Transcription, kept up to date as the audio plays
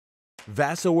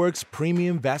VasoWORx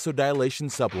Premium Vasodilation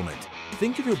Supplement.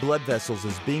 Think of your blood vessels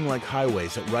as being like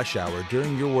highways at rush hour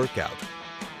during your workout.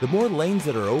 The more lanes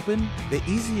that are open, the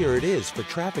easier it is for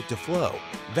traffic to flow.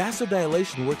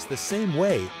 Vasodilation works the same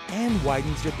way and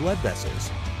widens your blood vessels,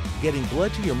 getting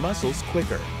blood to your muscles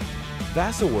quicker.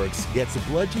 VasoWORx gets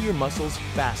blood to your muscles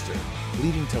faster,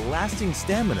 leading to lasting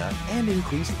stamina and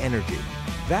increased energy.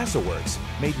 VasoWORx,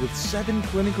 made with 7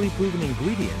 clinically proven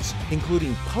ingredients,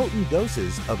 including potent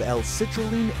doses of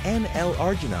L-citrulline and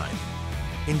L-arginine.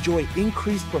 Enjoy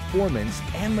increased performance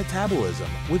and metabolism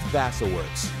with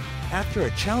VasoWORx. After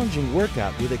a challenging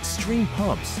workout with extreme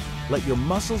pumps, let your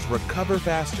muscles recover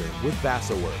faster with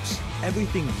VasoWORx.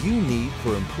 Everything you need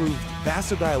for improved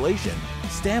vasodilation,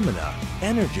 stamina,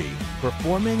 energy,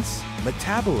 performance,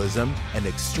 metabolism, and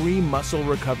extreme muscle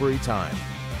recovery time.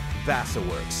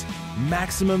 VasoWORx.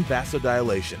 Maximum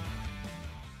vasodilation.